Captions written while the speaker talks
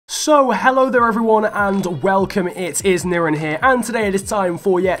So, hello there everyone and welcome, it is Niran here, and today it is time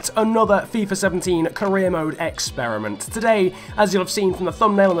for yet another FIFA 17 career mode experiment. Today, as you'll have seen from the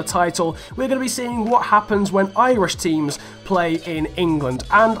thumbnail and the title, we're going to be seeing what happens when Irish teams play in England,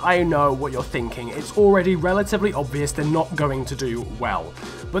 and I know what you're thinking, it's already relatively obvious they're not going to do well.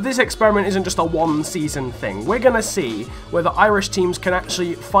 But this experiment isn't just a one-season thing. We're going to see whether Irish teams can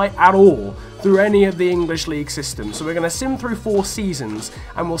actually fight at all through any of the English league systems. So we're going to sim through 4 seasons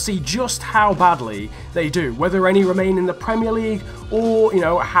and we'll see just how badly they do, whether any remain in the Premier League or,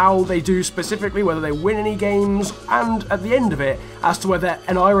 how they do specifically, whether they win any games, and at the end of it, as to whether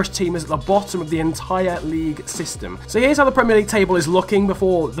an Irish team is at the bottom of the entire league system. So here's how the Premier League table is looking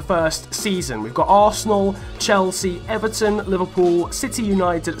before the first season. We've got Arsenal, Chelsea, Everton, Liverpool, City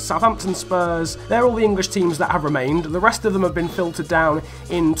United, Southampton, Spurs. They're all the English teams that have remained. The rest of them have been filtered down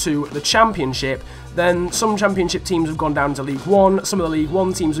into the Championship. Then some Championship teams have gone down to League 1, some of the League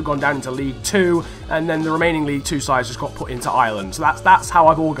 1 teams have gone down into League 2, and then the remaining League 2 sides just got put into Ireland. So that's how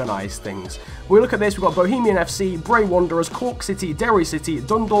I've organised things. When we look at this, we've got Bohemian FC, Bray Wanderers, Cork City, Derry City,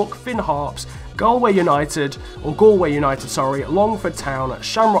 Dundalk, Finn Harps, Galway United, Longford Town,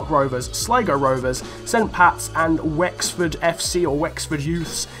 Shamrock Rovers, Sligo Rovers, St Pat's and Wexford FC or Wexford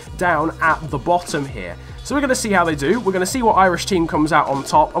Youths down at the bottom here. So we're going to see how they do, we're going to see what Irish team comes out on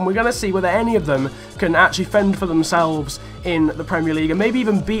top, and we're going to see whether any of them can actually fend for themselves in the Premier League, and maybe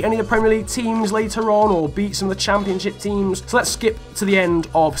even beat any of the Premier League teams later on, or beat some of the Championship teams. So let's skip to the end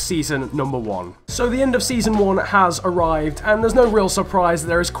of season number 1. So the end of season 1 has arrived, and there's no real surprise that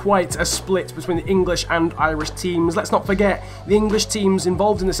there is quite a split between the English and Irish teams. Let's not forget, the English teams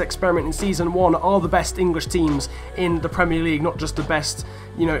involved in this experiment in season 1 are the best English teams in the Premier League, not just the best,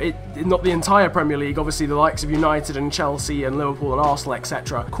 not the entire Premier League, obviously the likes of United and Chelsea and Liverpool and Arsenal,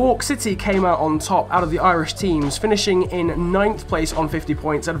 etc. Cork City came out on top out of the Irish teams, finishing in 9th place on 50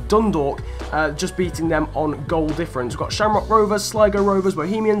 points, out of Dundalk just beating them on goal difference. We've got Shamrock Rovers, Sligo Rovers,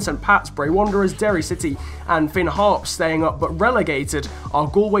 Bohemian, St Pat's, Bray Wanderers, Derry City and Finn Harps staying up, but relegated are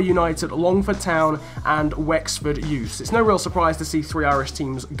Galway United, Longford Town and Wexford Youths. It's no real surprise to see 3 Irish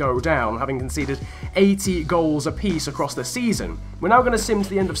teams go down, having conceded 80 goals apiece across the season. We're now going to sim to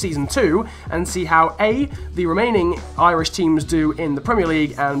the end of season 2 and see how A, the remaining Irish teams do in the Premier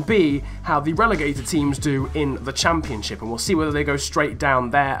League, and B, how the relegated teams do in the Championship, and we'll see whether they go straight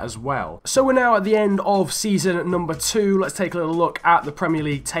down there as well. So we're now at the end of season number 2. Let's take a little look at the Premier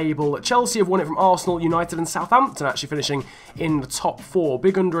League table. Chelsea have won it from Arsenal, United and Southampton, actually finishing in the top 4.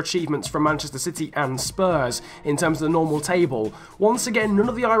 Big underachievements from Manchester City and Spurs in terms of the normal table. Once again, none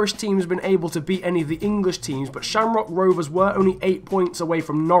of the Irish teams have been able to beat any of the English teams, but Shamrock Rovers were only 8 points away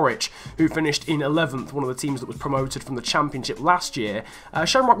from Norwich, who finished in 11th, one of the teams that was promoted from the Championship last year.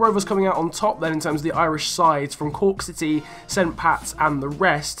 Shamrock Rovers coming out on top then in terms of the Irish sides from Cork City, St Pat's and the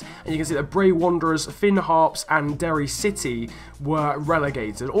rest, and you can see that Bray Wanderers, Finn Harps and Derry City were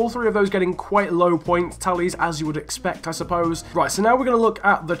relegated. All 3 of those getting quite low point tallies, as you would expect, I suppose. Right, so now we're going to look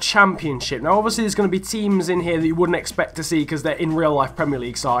at the Championship. Now obviously there's going to be teams in here that you wouldn't expect to see because they're in real life Premier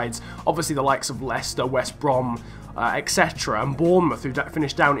League sides. Obviously the likes of Leicester, West Brom, etc. and Bournemouth, who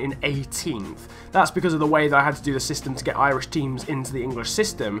finished down in 18th. That's because of the way that I had to do the system to get Irish teams into the English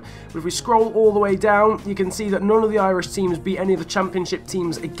system. But if we scroll all the way down, you can see that none of the Irish teams beat any of the Championship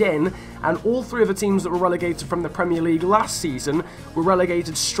teams again, and all 3 of the teams that were relegated from the Premier League last season were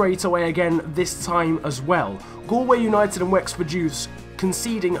relegated straight away again this time as well. Galway United and Wexford Youths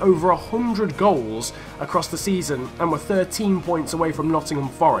conceding over 100 goals across the season and were 13 points away from Nottingham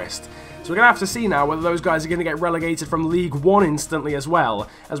Forest. So we're going to have to see now whether those guys are going to get relegated from League 1 instantly as well,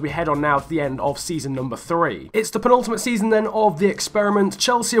 as we head on now to the end of season number 3. It's the penultimate season then of the experiment.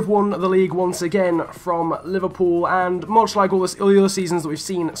 Chelsea have won the league once again from Liverpool, and much like all the other seasons that we've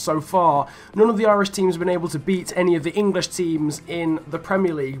seen so far, none of the Irish teams have been able to beat any of the English teams in the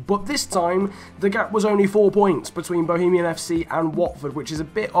Premier League, but this time the gap was only 4 points between Bohemian FC and Watford, which is a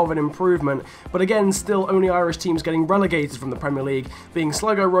bit of an improvement, but again still only Irish teams getting relegated from the Premier League, being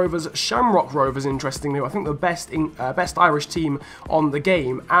Sligo Rovers, Shamrock Rovers, interestingly, I think the best Irish team on the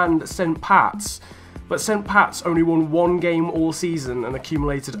game, and St Pat's. But St Pat's only won 1 game all season and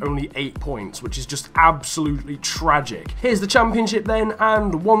accumulated only 8 points, which is just absolutely tragic. Here's the Championship then,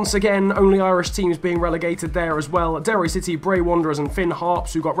 and once again, only Irish teams being relegated there as well. Derry City, Bray Wanderers and Finn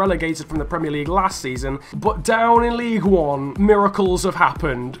Harps, who got relegated from the Premier League last season. But down in League 1, miracles have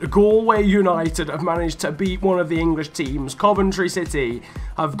happened. Galway United have managed to beat one of the English teams. Coventry City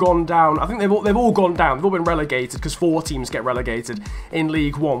have gone down. I think they've all gone down. They've all been relegated because 4 teams get relegated in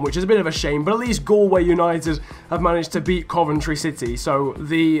League 1, which is a bit of a shame, but at least Galway Galway United have managed to beat Coventry City, so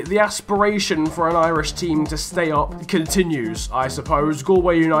the aspiration for an Irish team to stay up continues, I suppose.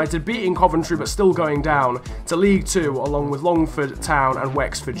 Galway United beating Coventry but still going down to League 2 along with Longford Town and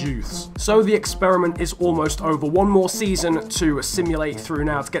Wexford Youths. So the experiment is almost over. One more season to simulate through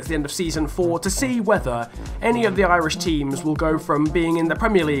now to get to the end of Season 4 to see whether any of the Irish teams will go from being in the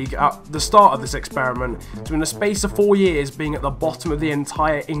Premier League at the start of this experiment to, in the space of 4 years, being at the bottom of the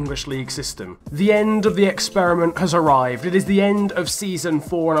entire English league system. The end of the experiment has arrived. It is the end of Season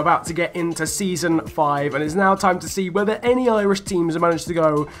 4 and about to get into Season 5, and it's now time to see whether any Irish teams have managed to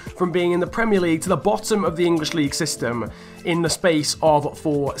go from being in the Premier League to the bottom of the English league system in the space of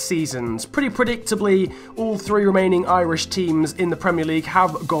 4 seasons. Pretty predictably, all 3 remaining Irish teams in the Premier League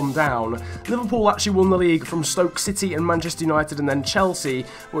have gone down. Liverpool actually won the league from Stoke City and Manchester United and then Chelsea,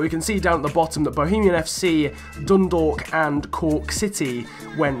 but we can see down at the bottom that Bohemian FC, Dundalk and Cork City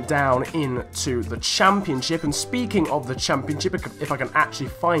went down into the Championship. And speaking of the Championship, if I can actually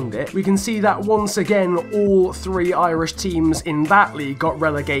find it, we can see that once again all 3 Irish teams in that league got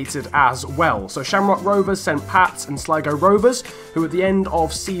relegated as well. So Shamrock Rovers, St Pat's and Sligo Rovers, who at the end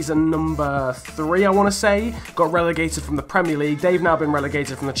of season number 3, I want to say, got relegated from the Premier League. They've now been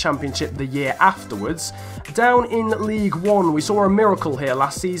relegated from the Championship the year afterwards. Down in League 1, we saw a miracle here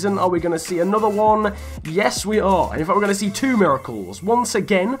last season. Are we going to see another one? Yes, we are. In fact, we're going to see 2 miracles. Once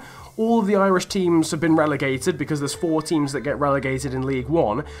again, all of the Irish teams have been relegated because there's 4 teams that get relegated in League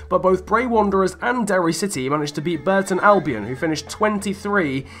 1, but both Bray Wanderers and Derry City managed to beat Burton Albion, who finished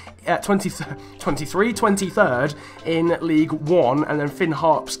 23rd in League 1, and then Finn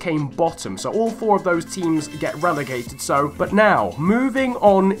Harps came bottom. So all 4 of those teams get relegated. But now, moving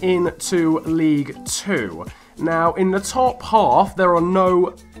on into League 2. Now, in the top half, there are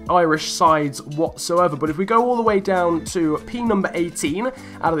no Irish sides whatsoever, but if we go all the way down to P number 18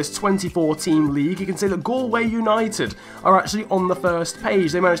 out of this 24-team league, you can see that Galway United are actually on the first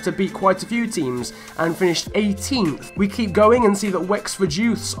page. They managed to beat quite a few teams and finished 18th. We keep going and see that Wexford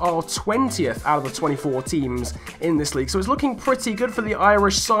Youths are 20th out of the 24 teams in this league, so it's looking pretty good for the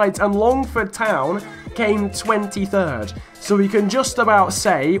Irish sides, and Longford Town came 23rd. So we can just about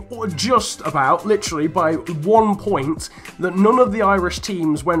say, or just about, literally by 1 point, that none of the Irish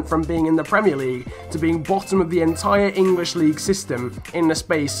teams went from being in the Premier League to being bottom of the entire English league system in the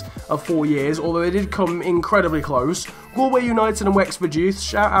space of 4 years, although they did come incredibly close. Galway United and Wexford Youth,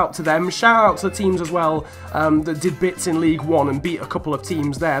 shout out to them, shout out to the teams as well that did bits in League 1 and beat a couple of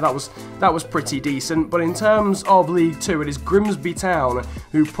teams there. That was pretty decent. But in terms of League 2, it is Grimsby Town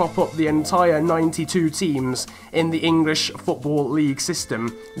who prop up the entire 92 teams in the English Football League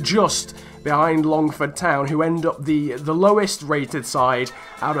system, just behind Longford Town, who end up the lowest rated side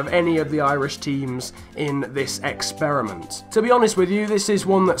out of any of the Irish teams in this experiment. To be honest with you, this is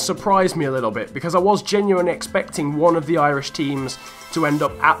one that surprised me a little bit, because I was genuinely expecting one of the Irish teams to end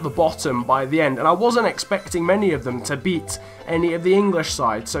up at the bottom by the end, and I wasn't expecting many of them to beat any of the English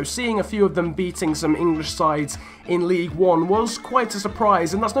sides, so seeing a few of them beating some English sides in League 1 was quite a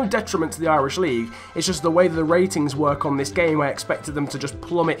surprise, and that's no detriment to the Irish League. It's just the way that the ratings work on this game. I expected them to just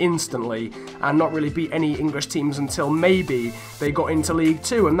plummet instantly and not really beat any English teams until maybe they got into League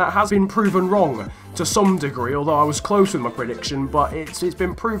 2, and that has been proven wrong to some degree, although I was close with my prediction, but it's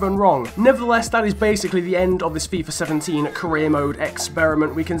been proven wrong. Nevertheless, that is basically the end of this FIFA 17 career mode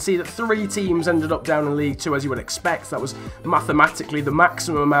experiment. We can see that 3 teams ended up down in League 2, as you would expect. That was mathematically the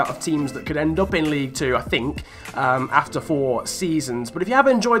maximum amount of teams that could end up in League 2, I think, after 4 seasons. But if you have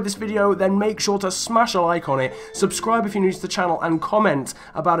enjoyed this video, then make sure to smash a like on it, subscribe if you're new to the channel, and comment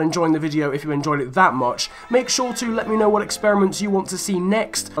about enjoying the video if you enjoyed it that much. Make sure to let me know what experiments you want to see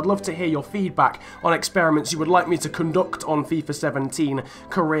next. I'd love to hear your feedback on experiments you would like me to conduct on FIFA 17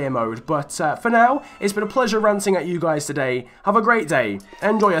 career mode. But for now, it's been a pleasure ranting at you guys today. Have a great day,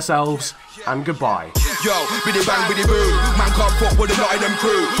 enjoy yourselves, and goodbye. Yo, biddy bang, biddy boo. Man can't fuck with a lot of them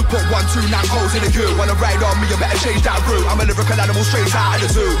crew. Put 1, 2, 9 holes in the queue. Wanna ride on me, you better change that route. I'm a lyrical animal straight out of the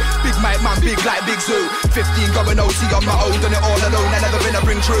zoo. Big mic man, big like Big Zoo. 15 going OT on my own, done it all alone. I never been a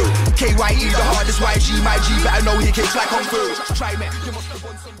bring true. KYE the hardest YG, my G better know he kicks like Kung Fu. Try me, you must have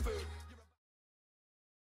won some food.